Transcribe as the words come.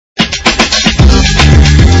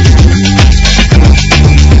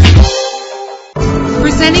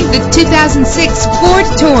2006 Ford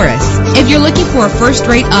Taurus. If you're looking for a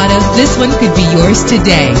first-rate auto, this one could be yours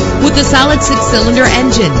today. With a solid 6-cylinder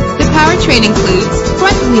engine, the powertrain includes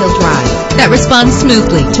front-wheel drive that responds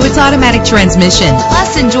smoothly to its automatic transmission.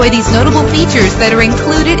 Plus, enjoy these notable features that are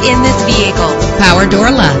included in this vehicle: power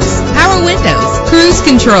door locks, power windows, cruise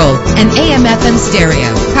control, an AM/FM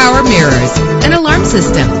stereo, power mirrors, an alarm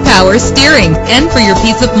system, power steering. And for your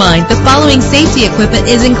peace of mind, the following safety equipment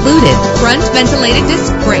is included: front ventilated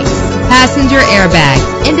disc brakes, passenger airbag,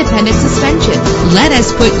 independent suspension. Let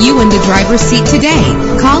us put you in the driver's seat today.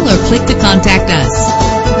 Call or click to contact us.